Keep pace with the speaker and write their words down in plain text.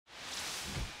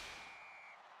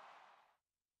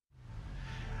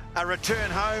A return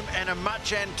home and a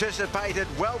much-anticipated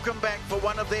welcome back for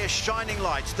one of their shining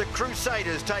lights. The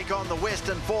Crusaders take on the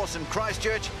Western Force in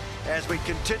Christchurch as we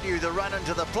continue the run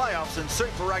into the playoffs in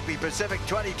Super Rugby Pacific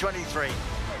 2023.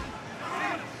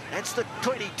 That's the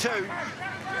 22.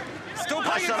 Still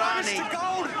playing advantage to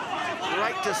gold.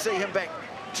 Great to see him back.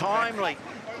 Timely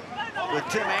with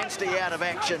Tim Anstey out of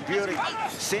action. Beauty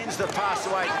sends the pass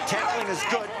away. The tackling is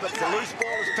good, but the loose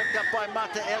ball is picked up by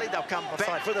Mata Eli. They'll come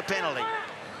back for the penalty.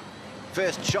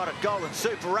 First shot at goal in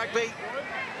Super Rugby.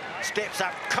 Steps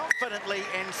up confidently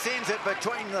and sends it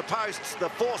between the posts. The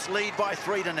Force lead by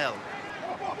 3-0.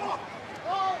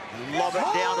 Lob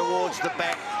it down towards the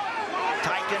back.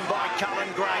 Taken by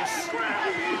Cullen Grace.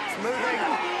 It's moving.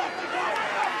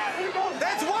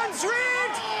 That's one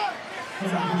shred!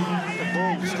 The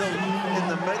ball still in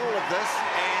the middle of this,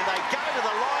 and they go to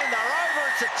the line. They're over.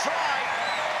 It's a try.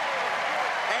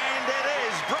 And it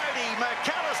is Brody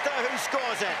McAllister who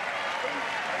scores it.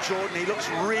 Jordan, he looks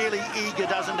really eager,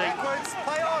 doesn't he? Backwards,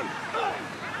 play on.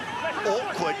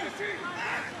 Awkward.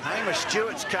 Hamish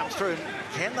Stewart's come through.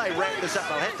 Can they wrap this up?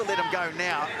 They'll have to let him go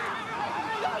now.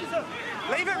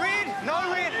 Leave it red.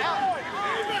 No red. Out.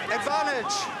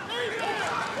 Advantage.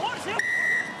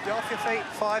 Get off your feet.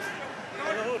 5.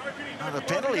 Oh, the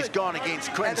penalty's gone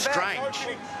against Quinn Strange.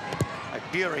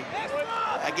 Bury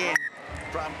again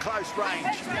from close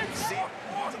range.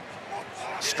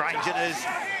 Strange it is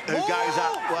who goes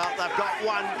up. Well, they've got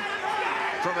one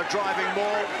from a driving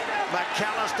ball.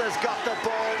 McAllister's got the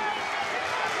ball.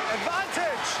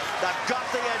 Advantage. They've got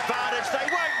the advantage. They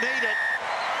won't need it.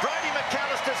 Brody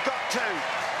McAllister's got 2.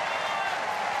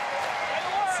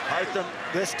 Hotham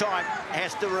this time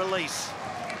has to release.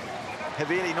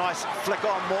 Havili, nice flick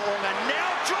on Mo'unga. Now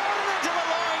Jordan into the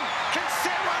line. Can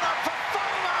set one up for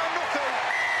Whainga Nuku.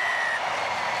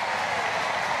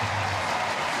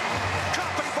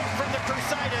 Copybook from the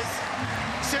Crusaders.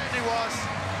 Certainly was.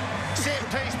 Set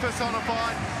piece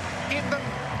personified. Get them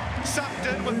sucked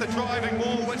in with the driving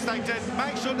ball, which they did.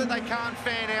 Make sure that they can't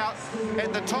fan out.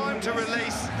 And the time to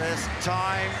release. This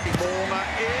time, Mo'unga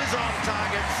is on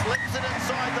target. Slips it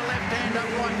inside the left-hand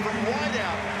upright from wide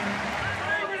out.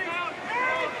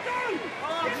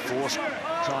 Force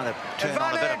trying to turn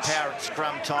on a bit of power at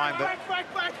scrum time, but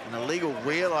an illegal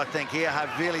wheel, I think, here.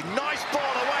 Havili, nice ball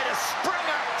away to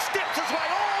Springer. Steps his way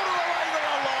all the way to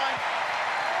the line.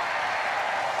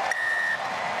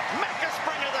 Macca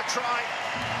Springer the try.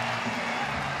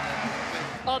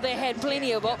 Oh, they had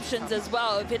plenty of options as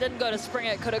well. If it didn't go to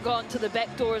Springer, it could have gone to the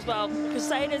back door as well.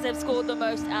 Crusaders have scored the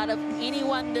most out of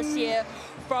anyone this year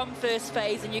from first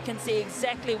phase, and you can see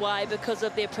exactly why, because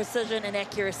of their precision and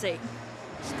accuracy.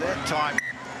 It's that time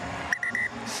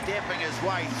stepping his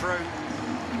way through,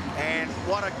 and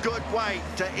what a good way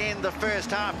to end the first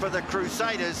half for the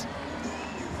Crusaders.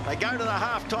 They go to the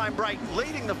half-time break,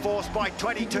 leading the Force by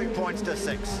 22 points to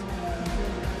 6.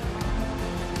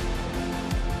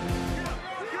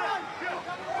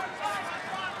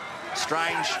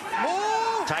 Strange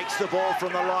takes the ball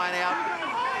from the line out.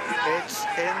 It's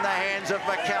in the hands of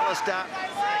McAllister,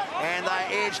 and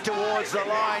they edge towards the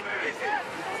line.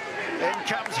 In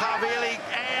comes Havili,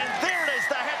 and there it is,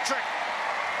 the hat-trick.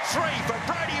 3 for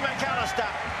Brody McAllister.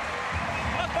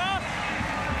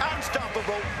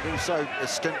 Unstoppable. Also a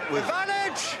stint with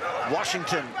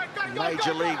Washington,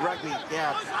 Major League Rugby.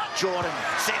 Yeah, Jordan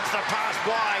sends the pass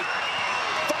wide.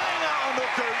 Whainga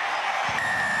Nuku.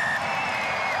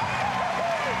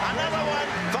 Another one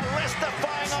for Lester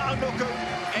Whainga Nuku.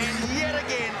 And yet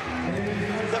again,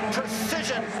 the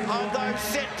precision of those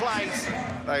set plays.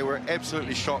 They were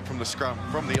absolutely shot from the scrum,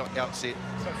 from the outset.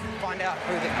 So find out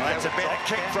who That's a better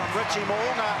kick from Richie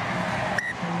Mo'unga.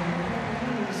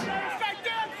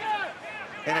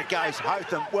 And it goes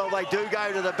Hotham. Well, they do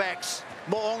go to the backs.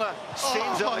 Mo'unga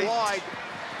sends it wide.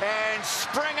 And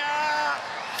Springer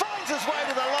finds his way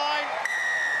to the line.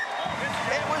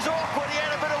 It was awkward. He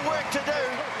had a bit of work to do.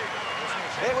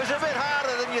 It was a bit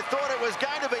harder than you thought it was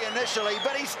going to be initially,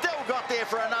 but he still got there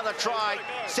for another try.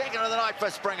 Second of the night for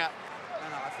Springer.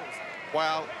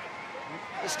 Wow.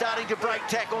 They're starting to break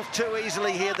tackles too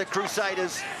easily here, the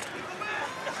Crusaders.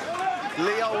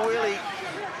 Leo Willie.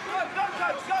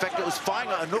 In fact, it was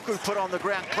Whainga Nuku put on the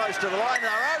ground close to the line.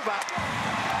 They're over.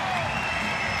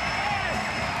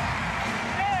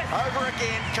 Over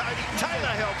again. Cody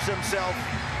Taylor helps himself.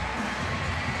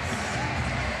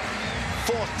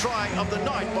 4th try of the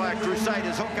night by a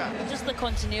Crusaders hooker. Just the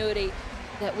continuity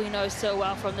that we know so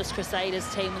well from this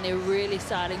Crusaders team, and they're really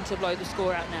starting to blow the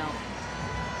score out now.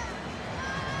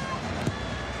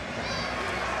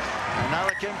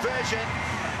 Another conversion.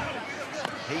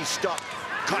 He stopped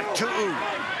Kaitu'u.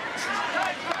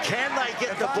 Can they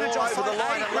get the ball over the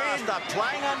line at last? They're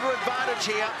playing under advantage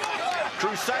here.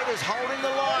 Crusaders holding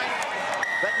the line,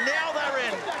 but now they're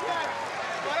in.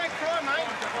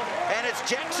 And it's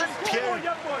Jackson Pugh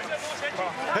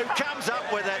who comes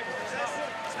up with it.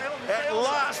 At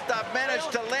last, they've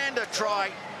managed to land a try.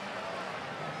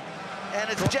 And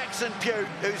it's Jackson Pugh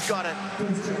who's got it.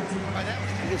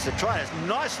 It's a try that's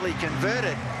nicely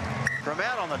converted from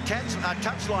out on the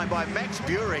touchline by Max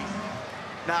Bury.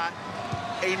 Nah,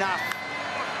 enough,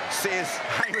 says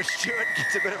Hamish Stewart.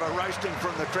 Gets a bit of a roasting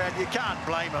from the crowd. You can't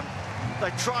blame them.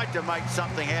 They tried to make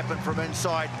something happen from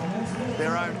inside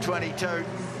their own 22,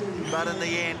 but in the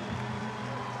end,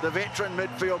 the veteran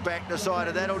midfield back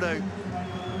decided that'll do.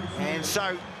 And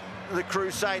so the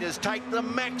Crusaders take the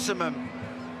maximum.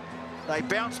 They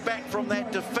bounce back from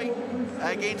that defeat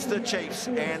against the Chiefs,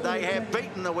 and they have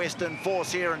beaten the Western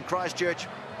Force here in Christchurch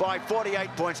by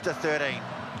 48 points to 13.